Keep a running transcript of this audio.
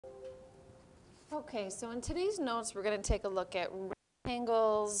Okay, so in today's notes, we're going to take a look at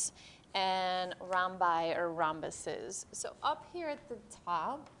rectangles and rhombi or rhombuses. So up here at the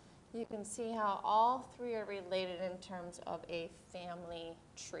top, you can see how all three are related in terms of a family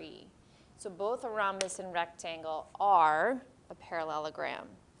tree. So both a rhombus and rectangle are a parallelogram.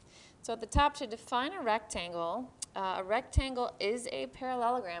 So at the top, to define a rectangle is a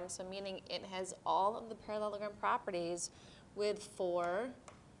parallelogram, so meaning it has all of the parallelogram properties with 4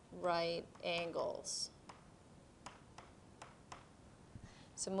 right angles.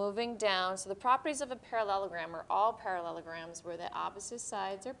 So moving down, so the properties of a parallelogram are all parallelograms where the opposite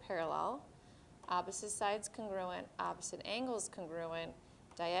sides are parallel, opposite sides congruent, opposite angles congruent,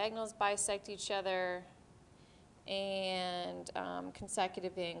 diagonals bisect each other, and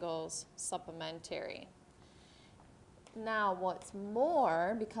consecutive angles supplementary. Now what's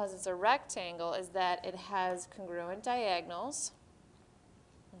more, because it's a rectangle, is that it has congruent diagonals.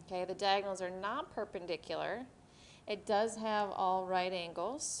 Okay, the diagonals are not perpendicular. It does have all right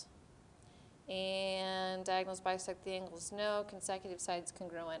angles. And diagonals bisect the angles, no. Consecutive sides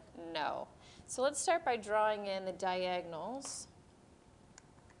congruent, no. So let's start by drawing in the diagonals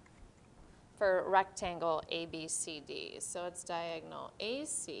for rectangle ABCD. So it's diagonal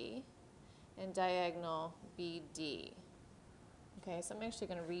AC and diagonal BD. Okay, so I'm actually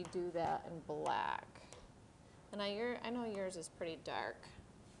going to redo that in black. And I know yours is pretty dark.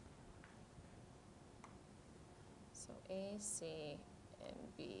 So AC and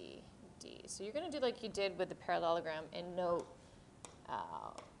BD. So you're going to do like you did with the parallelogram and note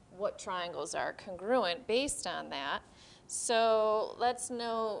what triangles are congruent based on that. So let's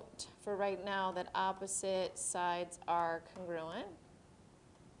note for right now that opposite sides are congruent.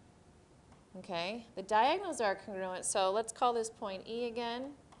 Okay, the diagonals are congruent, so let's call this point E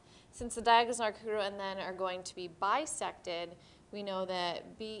again. Since the diagonals are congruent and then are going to be bisected, we know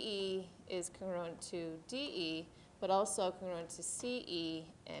that BE is congruent to DE, but also congruent to CE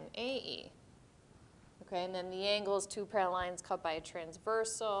and AE. Okay, and then the angles, 2 parallel lines cut by a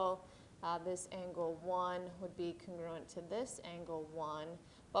transversal. This angle 1 would be congruent to this angle 1.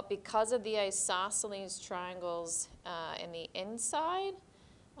 But because of the isosceles triangles in the inside,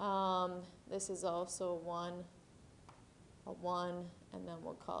 this is also a 1, and then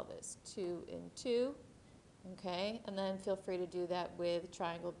we'll call this 2 and 2. Okay, and then feel free to do that with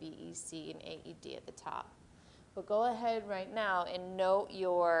triangle BEC and AED at the top. But go ahead right now and note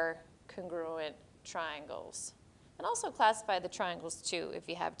your congruent triangles. And also classify the triangles too if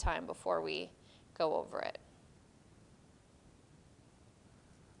you have time before we go over it.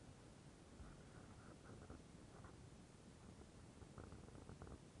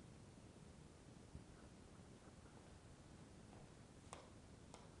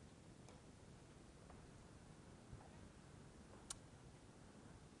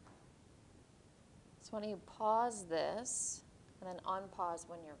 So why don't you pause this and then unpause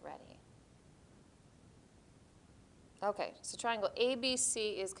when you're ready. Okay, so triangle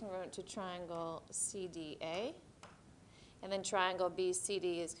ABC is congruent to triangle CDA, and then triangle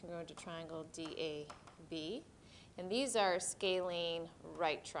BCD is congruent to triangle DAB, and these are scalene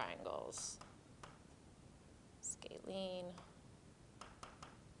right triangles. Scalene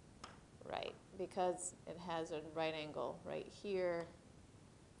right, because it has a right angle right here,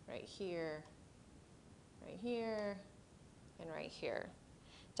 right here, right here, and right here.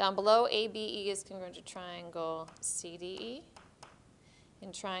 Down below, ABE is congruent to triangle CDE,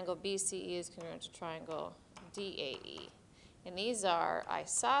 and triangle BCE is congruent to triangle DAE. And these are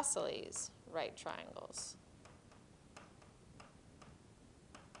isosceles right triangles.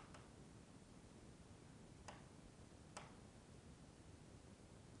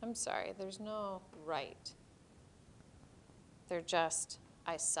 I'm sorry, there's no right. They're just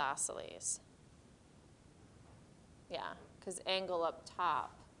isosceles. Yeah, because angle up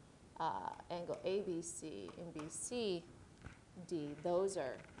top, angle ABC and BCD, those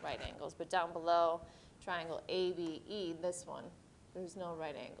are right angles. But down below, triangle ABE, this one, there's no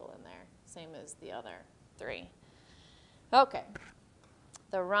right angle in there, same as the other 3. Okay,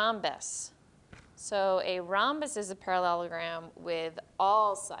 the rhombus. So a rhombus is a parallelogram with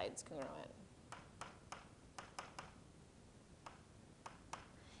all sides congruent.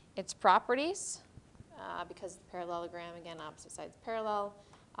 Its properties, because the parallelogram, again, opposite sides parallel,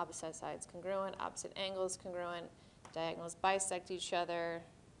 opposite sides congruent, opposite angles congruent, diagonals bisect each other,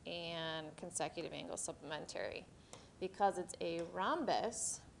 and consecutive angles supplementary. Because it's a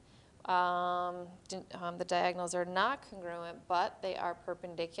rhombus, the diagonals are not congruent, but they are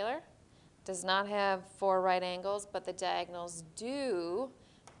perpendicular. Does not have 4 right angles, but the diagonals do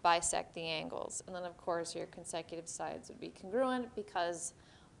bisect the angles. And then, of course, your consecutive sides would be congruent because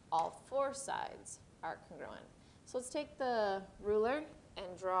all four sides are congruent. So let's take the ruler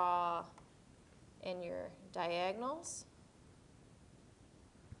and draw in your diagonals.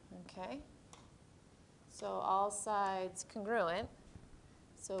 Okay. So all sides congruent.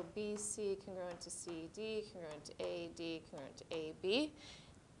 So BC congruent to CD, congruent to AD, congruent to AB.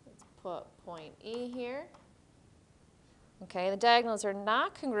 Let's put point E here. Okay, the diagonals are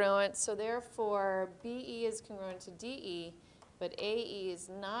not congruent, so therefore BE is congruent to DE, but AE is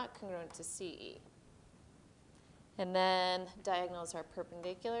not congruent to CE. And then diagonals are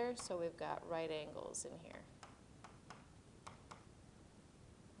perpendicular, so we've got right angles in here.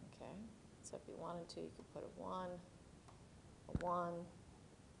 Okay, so if you wanted to, you could put a 1, a 1,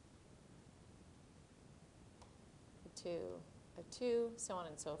 a 2, a 2, so on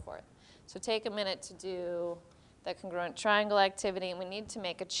and so forth. So take a minute to do the congruent triangle activity, and we need to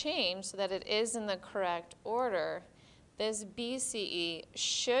make a change so that it is in the correct order. This BCE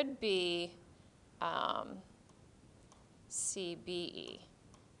should be CBE.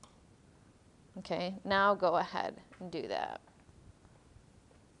 Okay, now go ahead and do that.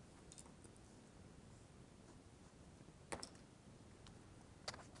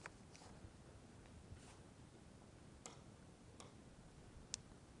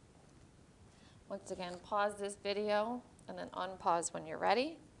 Once again, pause this video and then unpause when you're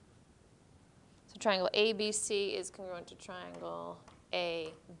ready. So triangle ABC is congruent to triangle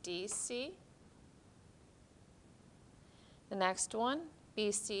ADC. The next one,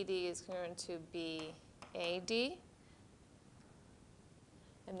 BCD, is congruent to BAD.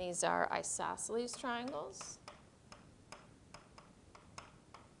 And these are isosceles triangles.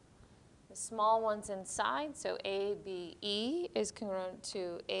 The small ones inside, so ABE is congruent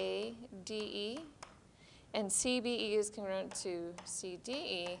to ADE, and CBE is congruent to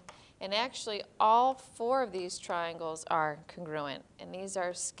CDE. And actually, all four of these triangles are congruent, and these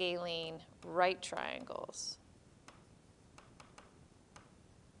are scalene right triangles.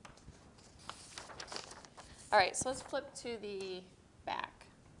 All right, so let's flip to the back.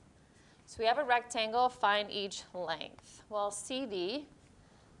 So we have a rectangle, find each length. Well, CD,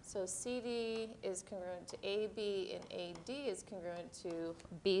 so CD is congruent to AB and AD is congruent to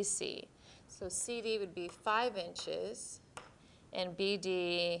BC. So CD would be 5 inches and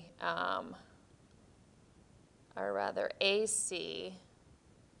BD, or rather AC,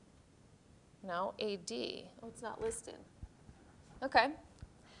 no, AD, oh, it's not listed. Okay,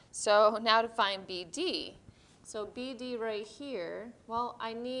 so now to find BD. So BD right here, well,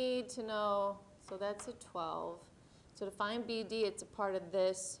 I need to know, so that's a 12. So to find BD, it's a part of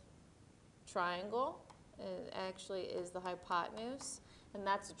this triangle. It actually is the hypotenuse, and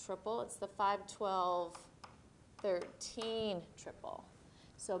that's a triple. It's the 5, 12, 13 triple.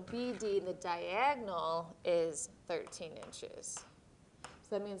 So BD, the diagonal, is 13 inches.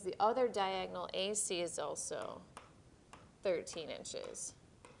 So that means the other diagonal, AC, is also 13 inches.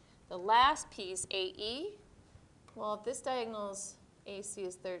 The last piece, AE, well, if this diagonal's AC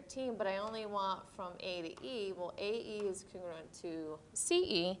is 13, but I only want from A to E, well, AE is congruent to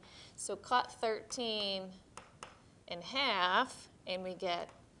CE, so cut 13 in half, and we get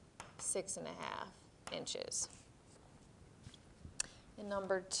 6.5 inches. And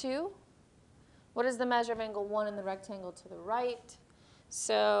number 2, what is the measure of angle 1 in the rectangle to the right?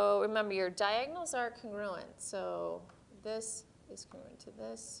 So remember, your diagonals are congruent, so this is congruent to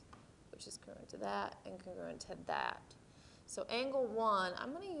this, which is congruent to that, and congruent to that. So angle 1,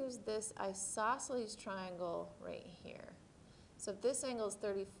 I'm going to use this isosceles triangle right here. So if this angle is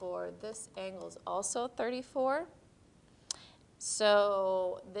 34, this angle is also 34.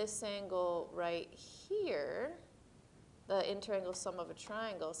 So this angle right here, the interangle sum of a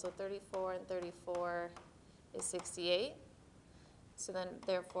triangle, so 34 and 34 is 68. So then,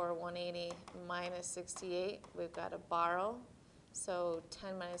 therefore, 180 minus 68, we've got to borrow. So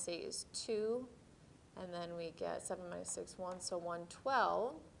 10 minus 8 is 2. And then we get 7 minus 6, 1, so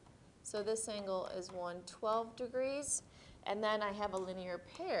 112. So this angle is 112 degrees. And then I have a linear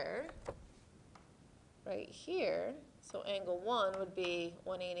pair right here. So angle 1 would be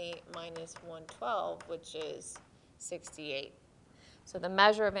 180 minus 112, which is 68. So the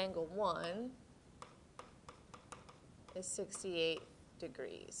measure of angle 1 is 68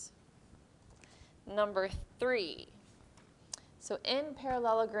 degrees. Number 3. So in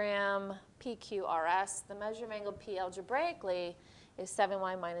parallelogram PQRS, the measure of angle P algebraically is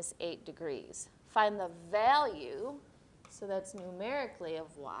 7y minus 8 degrees. Find the value, so that's numerically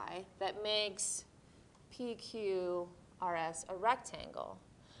of y, that makes PQRS a rectangle.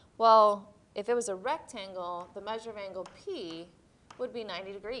 Well, if it was a rectangle, the measure of angle P would be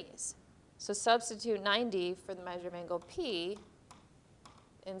 90 degrees. So substitute 90 for the measure of angle P,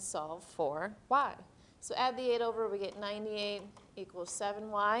 and solve for y. So add the 8 over, we get 98 equals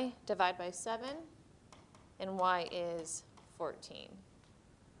 7y. Divide by 7, and y is 14.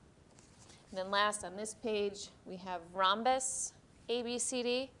 And then last on this page, we have rhombus,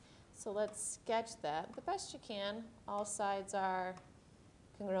 ABCD. So let's sketch that the best you can. All sides are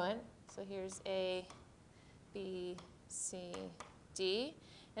congruent. So here's A, B, C, D.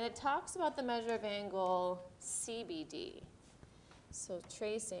 And it talks about the measure of angle CBD. So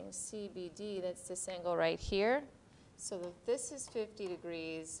tracing CBD, that's this angle right here. So that this is 50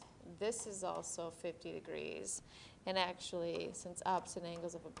 degrees, this is also 50 degrees. And actually, since opposite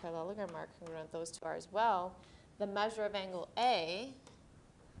angles of a parallelogram are congruent, those two are as well. The measure of angle A,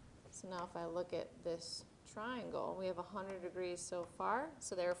 so now if I look at this triangle, we have 100 degrees so far,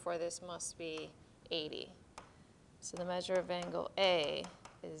 so therefore this must be 80. So the measure of angle A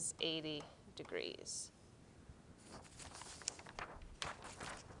is 80 degrees.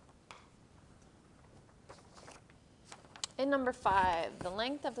 In number 5, the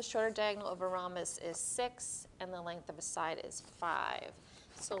length of the shorter diagonal of a rhombus is 6, and the length of a side is 5.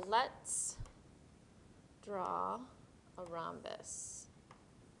 So let's draw a rhombus.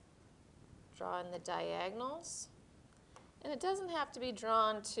 Draw in the diagonals. And it doesn't have to be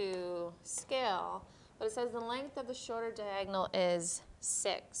drawn to scale, but it says the length of the shorter diagonal is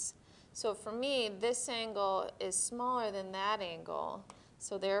 6. So for me, this angle is smaller than that angle.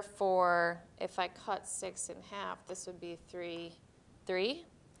 So therefore, if I cut 6 in half, this would be 3.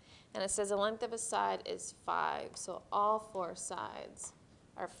 And it says the length of a side is 5. So all 4 sides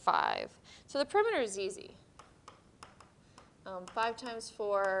are 5. So the perimeter is easy. 5 times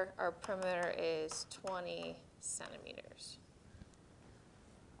 4, our perimeter is 20 centimeters.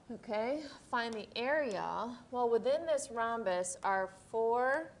 Okay, find the area. Well, within this rhombus are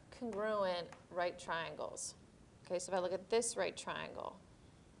 4 congruent right triangles. Okay, so if I look at this right triangle,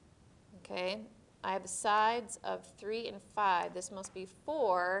 okay, I have the sides of 3 and 5. This must be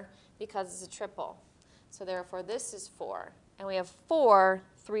 4 because it's a triple. So therefore, this is 4. And we have 4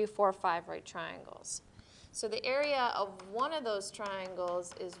 3, 4, 5 right triangles. So the area of one of those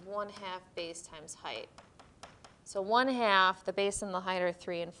triangles is 1/2 base times height. So 1/2, the base and the height are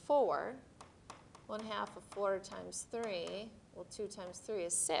 3 and 4. 1/2 of 4 times 3, well, 2 times 3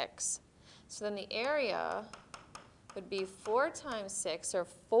 is 6. So then the area would be 4 times 6, or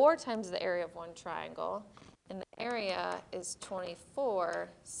 4 times the area of one triangle, and the area is 24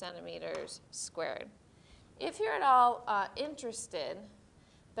 centimeters squared. If you're at all interested,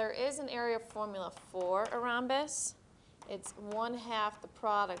 there is an area formula for a rhombus. It's 1/2 the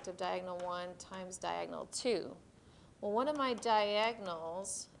product of diagonal 1 times diagonal 2. Well, one of my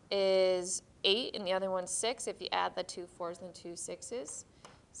diagonals is 8 and the other one's 6 if you add the 2 4s and the 2 6s.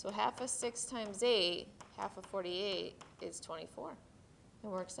 So 1/2 of 6 times 8, 1/2 of 48 is 24. It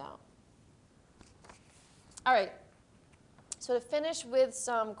works out. All right, so to finish with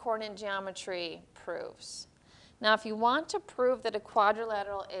some coordinate geometry proofs. Now, if you want to prove that a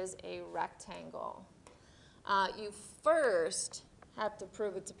quadrilateral is a rectangle, you first have to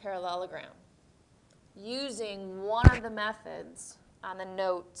prove it's a parallelogram using one of the methods on the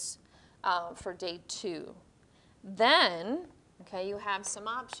notes for day 2. Then, okay, you have some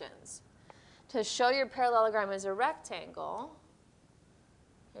options. To show your parallelogram is a rectangle,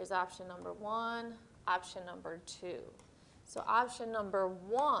 here's option number 1, option number 2. So option number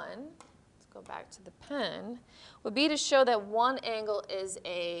 1, let's go back to the pen, would be to show that one angle is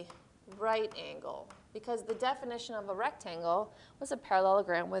a right angle, because the definition of a rectangle was a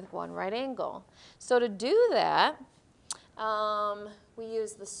parallelogram with one right angle. So to do that, we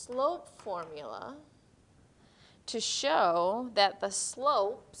use the slope formula to show that the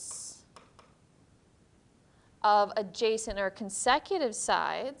slopes of adjacent or consecutive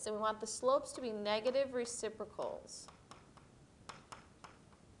sides, and we want the slopes to be negative reciprocals.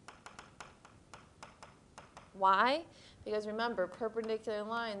 Why? Because remember, perpendicular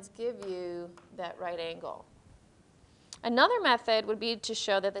lines give you that right angle. Another method would be to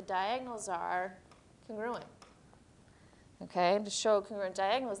show that the diagonals are congruent. Okay, and to show congruent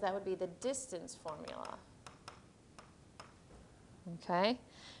diagonals, that would be the distance formula. Okay,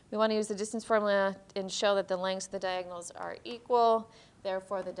 we want to use the distance formula and show that the lengths of the diagonals are equal,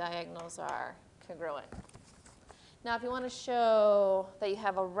 therefore the diagonals are congruent. Now, if you want to show that you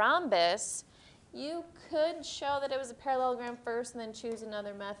have a rhombus, you could show that it was a parallelogram first and then choose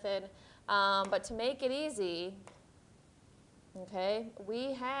another method. But to make it easy, okay,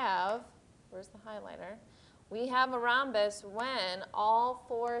 we have, where's the highlighter? We have a rhombus when all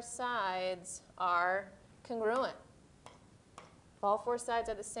 4 sides are congruent. If all four sides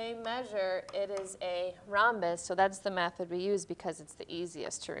are the same measure, it is a rhombus, so that's the method we use because it's the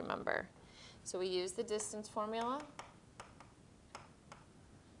easiest to remember. So we use the distance formula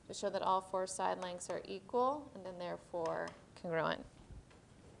to show that all four side lengths are equal and then therefore congruent.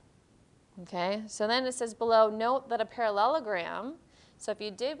 Okay, so then it says below, note that a parallelogram, so if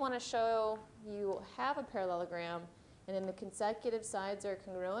you did want to show you have a parallelogram and then the consecutive sides are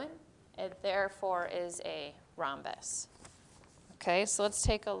congruent, it therefore is a rhombus. Okay, so let's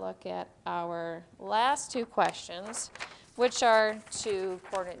take a look at our last two questions, which are two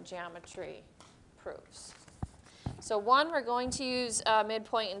coordinate geometry proofs. So one, we're going to use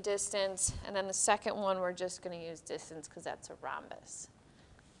midpoint and distance, and then the second one, we're just going to use distance because that's a rhombus.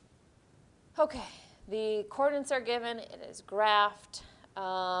 Okay, the coordinates are given, it is graphed,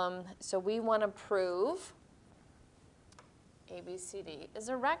 so we want to prove ABCD is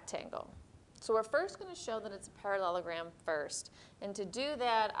a rectangle. So we're first going to show that it's a parallelogram first, and to do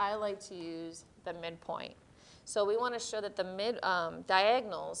that, I like to use the midpoint. So we want to show that the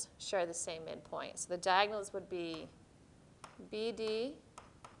diagonals share the same midpoint. So the diagonals would be BD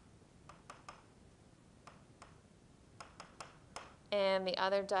and the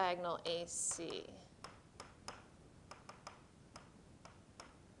other diagonal AC.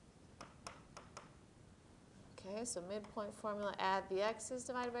 Okay, so midpoint formula, add the x's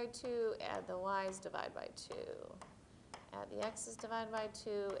divided by 2, add the y's divided by 2. Add the x's divided by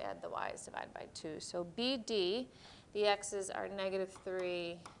 2, add the y's divided by 2. So BD, the x's are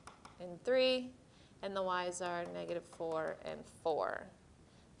 -3 and 3, and the y's are -4 and 4.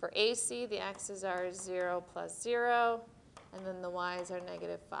 For AC, the x's are 0 plus 0, and then the y's are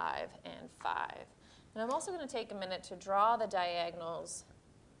 -5 and 5. And I'm also going to take a minute to draw the diagonals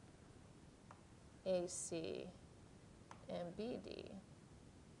AC and BD.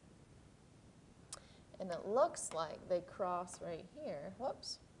 And it looks like they cross right here.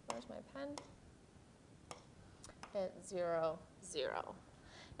 Whoops, where's my pen? At 0, 0.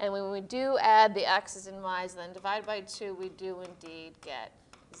 And when we do add the x's and y's, then divide by 2, we do indeed get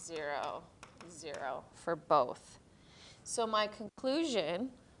 0, 0 for both. So my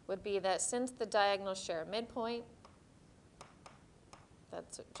conclusion would be that since the diagonals share a midpoint,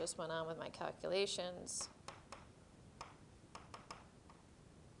 that's what just went on with my calculations.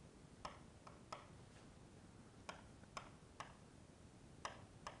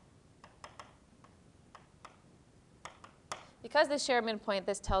 Because they share a midpoint,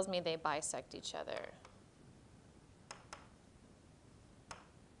 this tells me they bisect each other.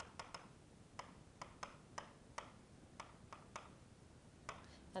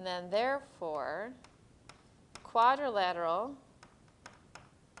 And then therefore, quadrilateral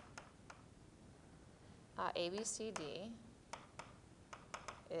ABCD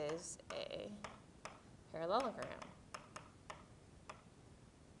is a parallelogram.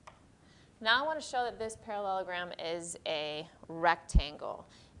 Now I want to show that this parallelogram is a rectangle.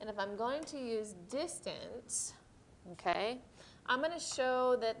 And if I'm going to use distance, okay, I'm going to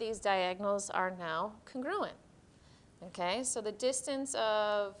show that these diagonals are now congruent. Okay, so the distance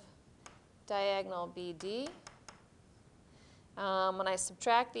of diagonal BD, when I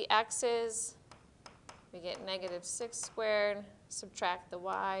subtract the x's, we get -6 squared. Subtract the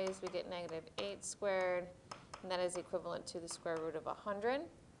y's, we get -8 squared. And that is equivalent to the square root of 100.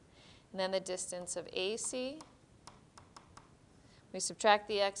 And then the distance of AC, we subtract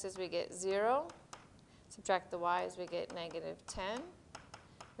the x's, we get 0. Subtract the y's, we get -10,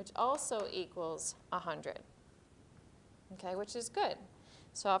 which also equals 100. Okay, which is good.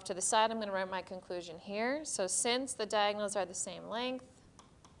 So off to the side, I'm going to write my conclusion here. So since the diagonals are the same length,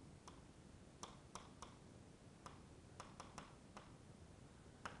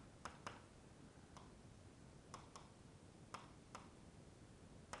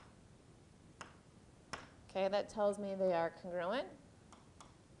 okay, that tells me they are congruent.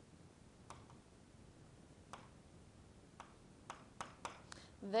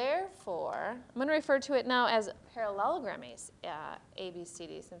 Therefore, I'm going to refer to it now as parallelogram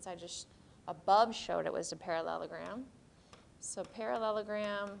ABCD, since I just above showed it was a parallelogram. So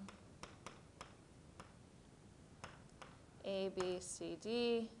parallelogram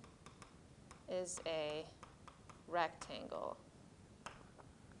ABCD is a rectangle.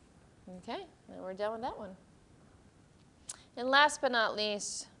 Okay, and we're done with that one. And last but not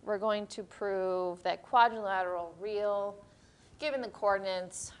least, we're going to prove that quadrilateral real. Given the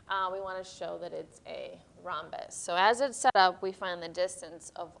coordinates, we want to show that it's a rhombus. So as it's set up, we find the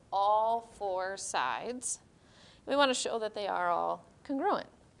distance of all four sides. We want to show that they are all congruent.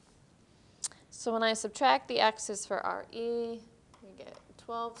 So when I subtract the x's for RE, we get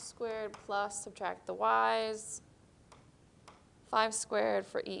 12 squared plus subtract the y's, 5 squared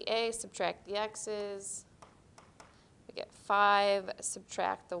for EA, subtract the x's. We get 5,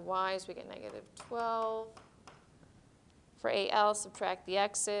 subtract the y's, we get negative 12. For AL, subtract the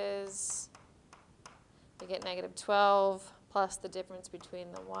x's. We get negative 12, plus the difference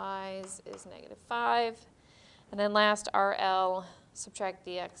between the y's is negative 5. And then last, RL, subtract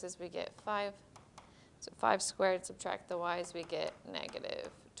the x's, we get 5. So 5 squared, subtract the y's, we get negative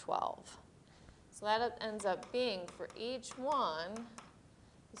 12. So that ends up being, for each one,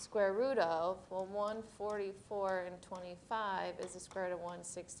 the square root of, well, 144 and 25 is the square root of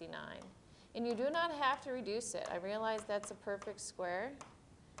 169. And you do not have to reduce it. I realize that's a perfect square,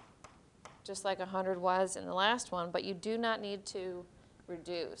 just like 100 was in the last one, but you do not need to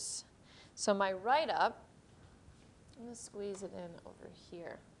reduce. So my write-up, I'm going to squeeze it in over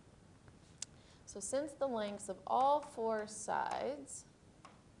here. So since the lengths of all 4 sides,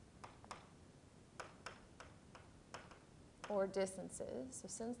 or distances, so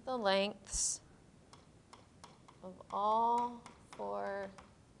since the lengths of all 4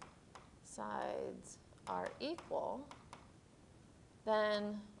 sides are equal,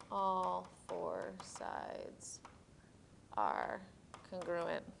 then all 4 sides are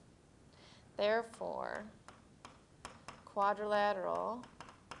congruent. Therefore, quadrilateral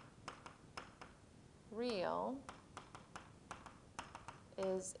real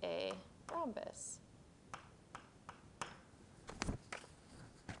is a rhombus.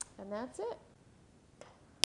 And that's it.